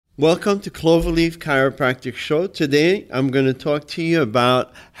Welcome to Cloverleaf Chiropractic Show. Today, I'm going to talk to you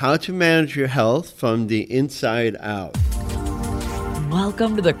about how to manage your health from the inside out.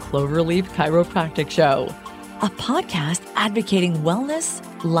 Welcome to the Cloverleaf Chiropractic Show, a podcast advocating wellness,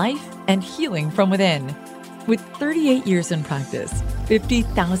 life, and healing from within. With 38 years in practice,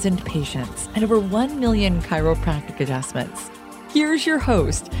 50,000 patients, and over 1 million chiropractic adjustments, here's your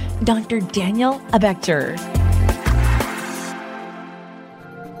host, Dr. Daniel Abechter.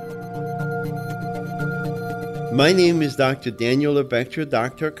 My name is Dr. Daniel Abechter,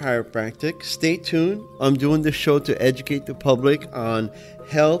 Doctor of Chiropractic. Stay tuned. I'm doing this show to educate the public on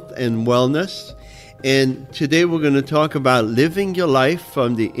health and wellness. And today we're going to talk about living your life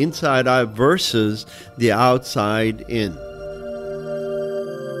from the inside out versus the outside in.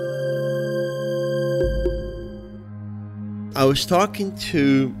 I was talking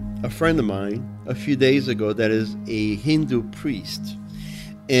to a friend of mine a few days ago that is a Hindu priest.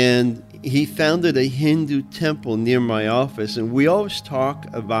 And he founded a Hindu temple near my office, and we always talk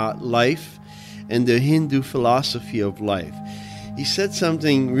about life and the Hindu philosophy of life. He said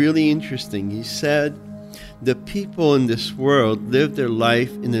something really interesting. He said, the people in this world live their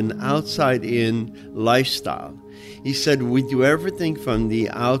life in an outside-in lifestyle. He said, we do everything from the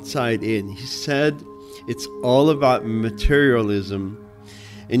outside in. He said, it's all about materialism.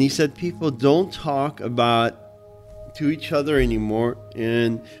 And he said, people don't talk about to each other anymore,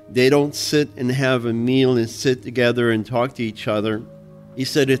 and they don't sit and have a meal and sit together and talk to each other. He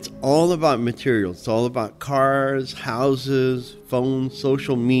said it's all about materials. It's all about cars, houses, phones,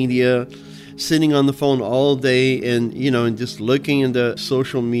 social media, sitting on the phone all day and just looking into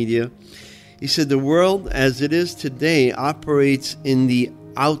social media. He said the world as it is today operates in the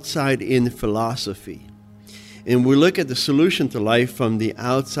outside-in philosophy. And we look at the solution to life from the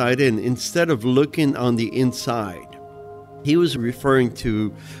outside in instead of looking on the inside. He was referring to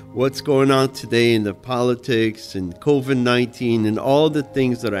what's going on today in the politics and COVID-19 and all the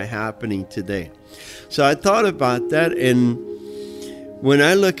things that are happening today. So I thought about that, and when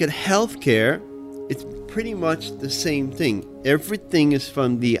I look at healthcare, it's pretty much the same thing. Everything is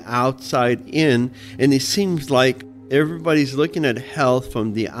from the outside in, and it seems like everybody's looking at health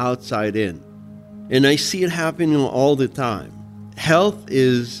from the outside in. And I see it happening all the time. Health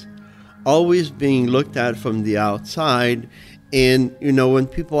is always being looked at from the outside. And, when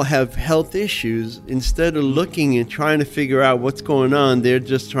people have health issues, instead of looking and trying to figure out what's going on, they're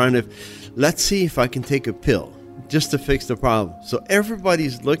just trying to, let's see if I can take a pill just to fix the problem. So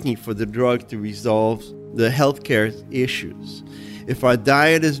everybody's looking for the drug to resolve the healthcare issues. If our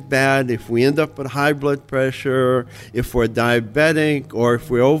diet is bad, if we end up with high blood pressure, if we're diabetic, or if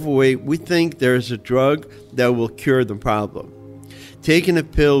we're overweight, we think there's a drug that will cure the problem. Taking a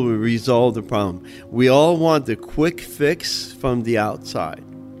pill will resolve the problem. We all want the quick fix from the outside.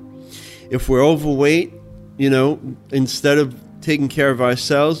 If we're overweight, instead of taking care of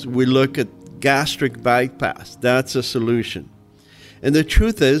ourselves, we look at gastric bypass. That's a solution. And the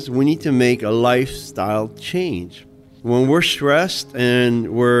truth is, we need to make a lifestyle change. When we're stressed and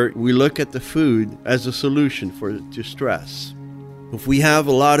we look at the food as a solution to stress. If we have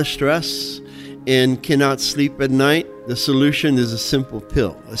a lot of stress and cannot sleep at night, the solution is a simple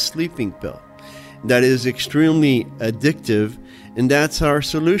pill, a sleeping pill that is extremely addictive, and that's our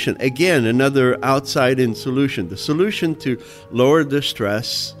solution. Again, another outside-in solution. The solution to lower the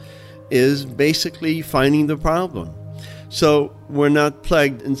stress is basically finding the problem. So we're not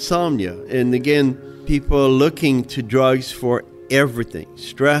plagued insomnia. And again, people are looking to drugs for everything.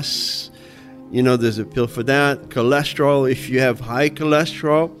 Stress, there's a pill for that. Cholesterol, if you have high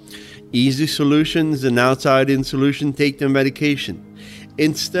cholesterol, easy solutions, an outside-in solution, take the medication.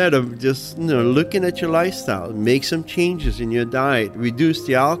 Instead of just looking at your lifestyle, make some changes in your diet, reduce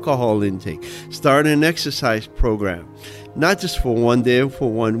the alcohol intake, start an exercise program, not just for one day or for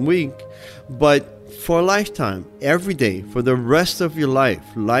 1 week, but for a lifetime, every day, for the rest of your life,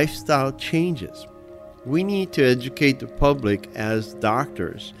 lifestyle changes. We need to educate the public as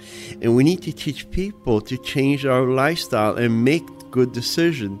doctors, and we need to teach people to change our lifestyle and make good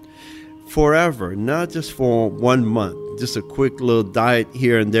decisions forever, not just for 1 month, just a quick little diet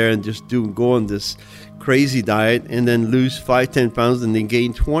here and there and just go on this crazy diet and then lose 5-10 pounds and then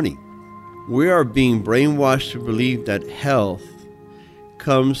gain 20. We are being brainwashed to believe that health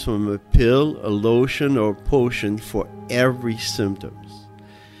comes from a pill, a lotion, or a potion for every symptom.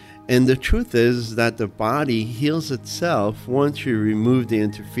 And the truth is that the body heals itself once you remove the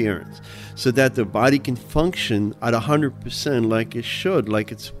interference, so that the body can function at 100% like it should,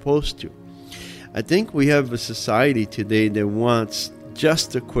 like it's supposed to. I think we have a society today that wants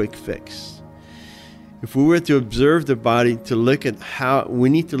just a quick fix. If we were to observe the body to look at how, we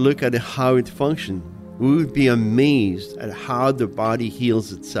need to look at how it functions. We would be amazed at how the body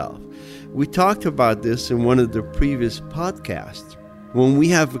heals itself. We talked about this in one of the previous podcasts. When we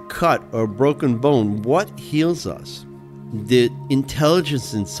have a cut or a broken bone, what heals us? The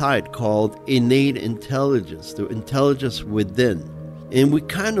intelligence inside, called innate intelligence, the intelligence within. And we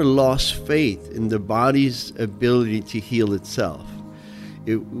kind of lost faith in the body's ability to heal itself.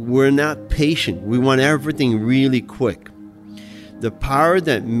 We're not patient. We want everything really quick. The power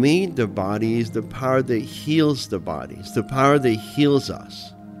that made the body is the power that heals the body. It's the power that heals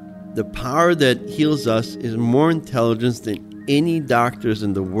us. The power that heals us is more intelligence than any doctors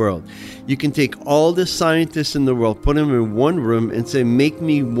in the world. You can take all the scientists in the world, put them in one room and say, make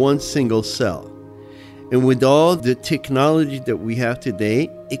me one single cell. And with all the technology that we have today,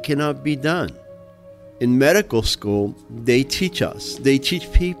 it cannot be done. In medical school, they teach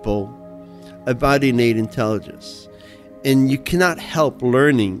people about innate intelligence. And you cannot help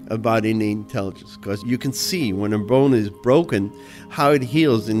learning about innate intelligence because you can see when a bone is broken, how it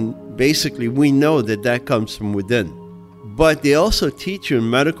heals. And basically, we know that comes from within. But they also teach you in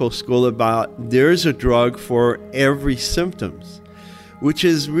medical school about there's a drug for every symptoms, which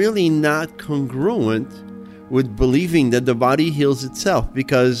is really not congruent with believing that the body heals itself,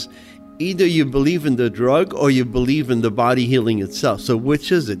 because either you believe in the drug or you believe in the body healing itself. So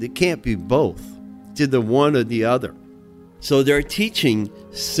which is it? It can't be both. It's either one or the other. So they're teaching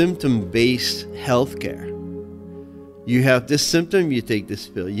symptom-based healthcare. You have this symptom, you take this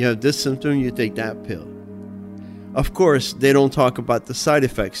pill. You have this symptom, you take that pill. Of course, they don't talk about the side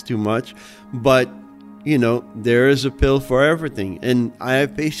effects too much, but, there is a pill for everything. And I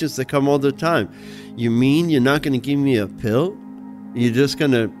have patients that come all the time. You mean you're not going to give me a pill? You're just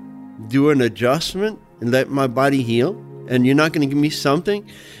going to do an adjustment and let my body heal? And you're not going to give me something?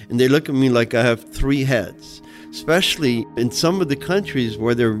 And they look at me like I have three heads, especially in some of the countries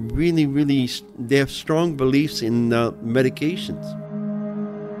where they're they have strong beliefs in medications.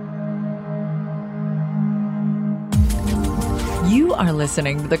 You are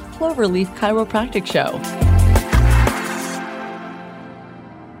listening to the Cloverleaf Chiropractic Show.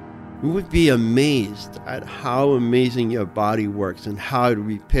 You would be amazed at how amazing your body works and how it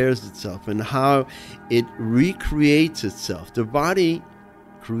repairs itself and how it recreates itself. The body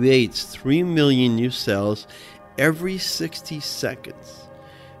creates 3 million new cells every 60 seconds.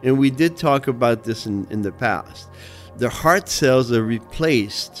 And we did talk about this in the past. The heart cells are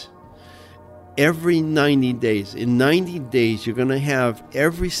replaced every 90 days. In 90 days, you're going to have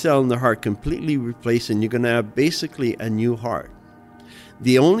every cell in the heart completely replaced, and you're going to have basically a new heart.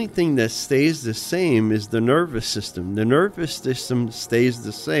 The only thing that stays the same is the nervous system. The nervous system stays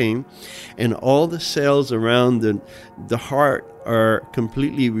the same, and all the cells around the heart are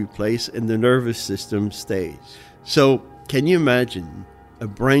completely replaced, and the nervous system stays. So can you imagine a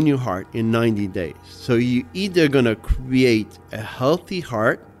brand new heart in 90 days? So you're either going to create a healthy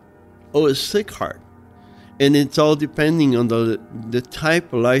heart or a sick heart. And it's all depending on the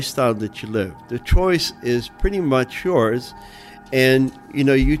type of lifestyle that you live. The choice is pretty much yours. And,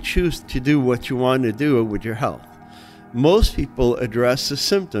 you choose to do what you want to do with your health. Most people address the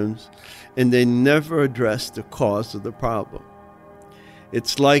symptoms and they never address the cause of the problem.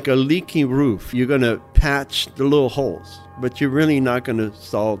 It's like a leaking roof. You're going to patch the little holes, but you're really not going to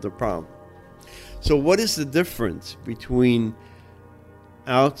solve the problem. So what is the difference between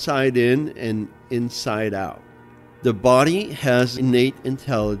outside in and inside out? The body has innate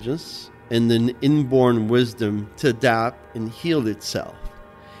intelligence and an inborn wisdom to adapt and heal itself.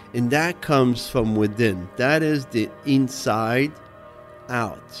 And that comes from within. That is the inside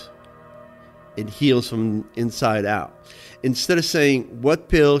out. It heals from inside out. Instead of saying, what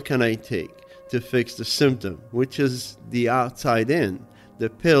pill can I take to fix the symptom, which is the outside in. The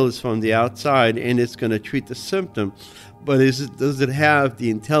pill is from the outside and it's going to treat the symptom. But does it have the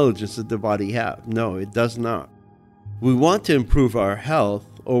intelligence that the body has? No, it does not. We want to improve our health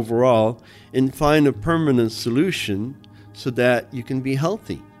overall and find a permanent solution so that you can be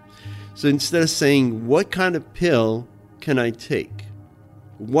healthy. So instead of saying, what kind of pill can I take?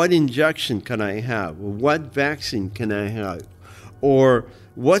 What injection can I have? What vaccine can I have? Or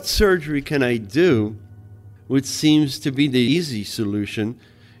what surgery can I do? Which seems to be the easy solution.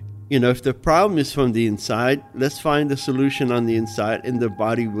 If the problem is from the inside, let's find the solution on the inside and the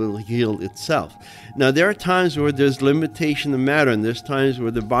body will heal itself. Now, there are times where there's limitation of matter, and there's times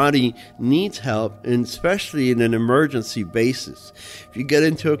where the body needs help, and especially in an emergency basis. If you get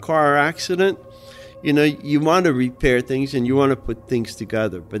into a car accident, you want to repair things and you want to put things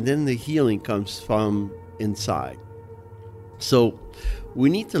together, but then the healing comes from inside. So we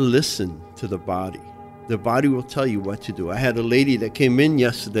need to listen to the body. The body will tell you what to do. I had a lady that came in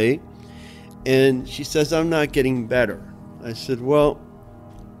yesterday, and she says, I'm not getting better. I said, well,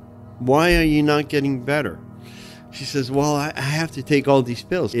 why are you not getting better? She says, well, I have to take all these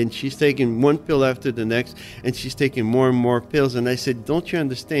pills. And she's taking one pill after the next, and she's taking more and more pills. And I said, don't you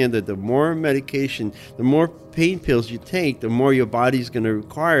understand that the more medication, the more pain pills you take, the more your body's going to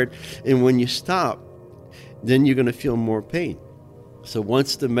require it. And when you stop, then you're going to feel more pain. So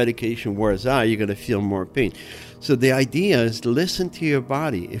once the medication wears out, you're going to feel more pain. So the idea is listen to your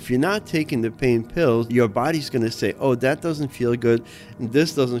body. If you're not taking the pain pills, your body's going to say, oh, that doesn't feel good.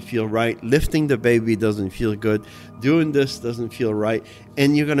 This doesn't feel right. Lifting the baby doesn't feel good. Doing this doesn't feel right.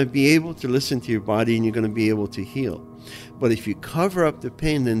 And you're going to be able to listen to your body, and you're going to be able to heal. But if you cover up the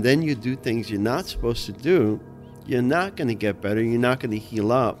pain and then you do things you're not supposed to do, you're not going to get better. You're not going to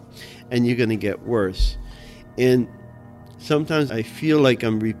heal up, and you're going to get worse. And sometimes I feel like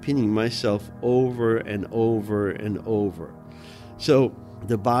I'm repeating myself over and over and over. So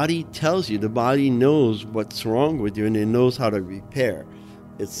the body tells you, the body knows what's wrong with you, and it knows how to repair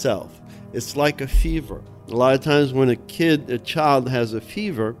itself. It's like a fever. A lot of times when a child has a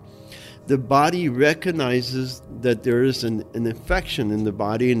fever, the body recognizes that there is an infection in the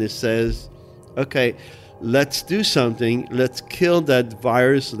body, and it says, okay, let's do something. Let's kill that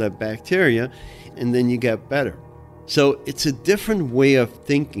virus or that bacteria, and then you get better. So it's a different way of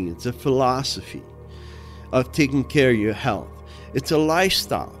thinking. It's a philosophy of taking care of your health. It's a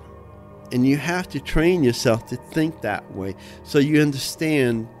lifestyle. And you have to train yourself to think that way so you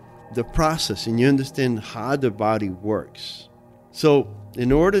understand the process and you understand how the body works. So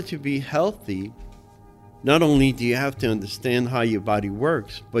in order to be healthy, not only do you have to understand how your body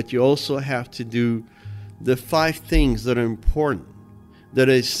works, but you also have to do the 5 things that are important, that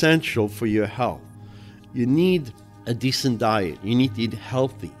are essential for your health. You need a decent diet. You need to eat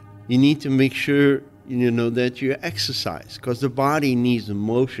healthy. You need to make sure that you exercise, because the body needs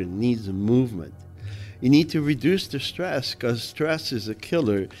motion, needs movement. You need to reduce the stress, because stress is a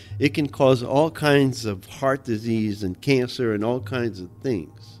killer. It can cause all kinds of heart disease and cancer and all kinds of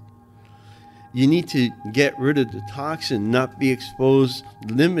things. You need to get rid of the toxin, not be exposed,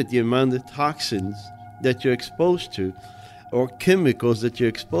 limit the amount of toxins that you're exposed to or chemicals that you're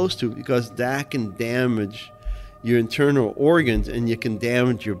exposed to, because that can damage your internal organs and you can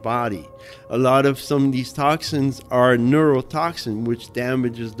damage your body. A lot of some of these toxins are neurotoxin, which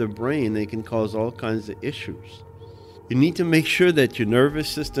damages the brain. They can cause all kinds of issues. You need to make sure that your nervous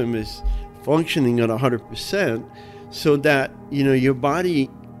system is functioning at 100% so that your body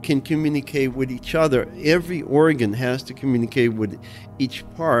can communicate with each other. Every organ has to communicate with each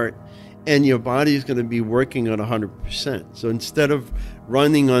part, and your body is going to be working on 100%. So instead of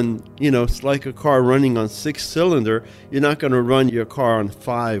running on, it's like a car running on 6-cylinder, you're not going to run your car on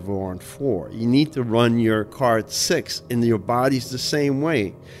 5 or on 4. You need to run your car at 6, and your body's the same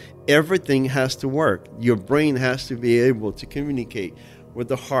way. Everything has to work. Your brain has to be able to communicate with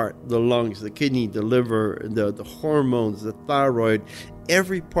the heart, the lungs, the kidney, the liver, the hormones, the thyroid.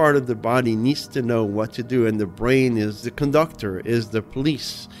 Every part of the body needs to know what to do, and the brain is the conductor, is the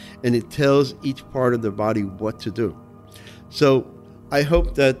police, and it tells each part of the body what to do. So I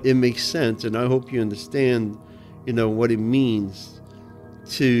hope that it makes sense, and I hope you understand, what it means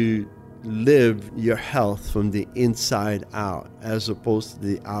to live your health from the inside out as opposed to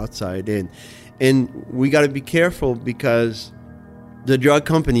the outside in. And we got to be careful, because the drug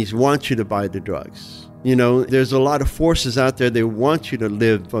companies want you to buy the drugs. There's a lot of forces out there. They want you to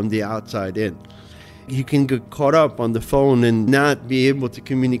live from the outside in. You can get caught up on the phone and not be able to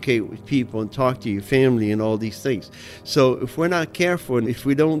communicate with people and talk to your family and all these things. So if we're not careful, and if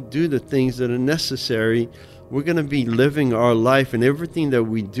we don't do the things that are necessary, we're going to be living our life, and everything that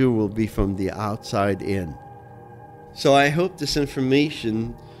we do will be from the outside in. So I hope this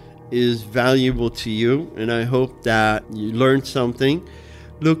information is valuable to you, and I hope that you learned something.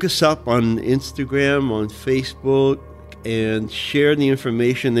 Look us up on Instagram, on Facebook, and share the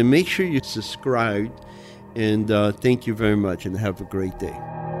information, and make sure you subscribe. And thank you very much, and have a great day.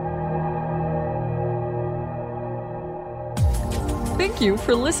 Thank you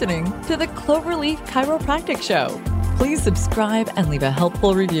for listening to the Cloverleaf Chiropractic Show. Please subscribe and leave a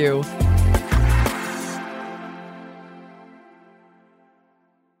helpful review.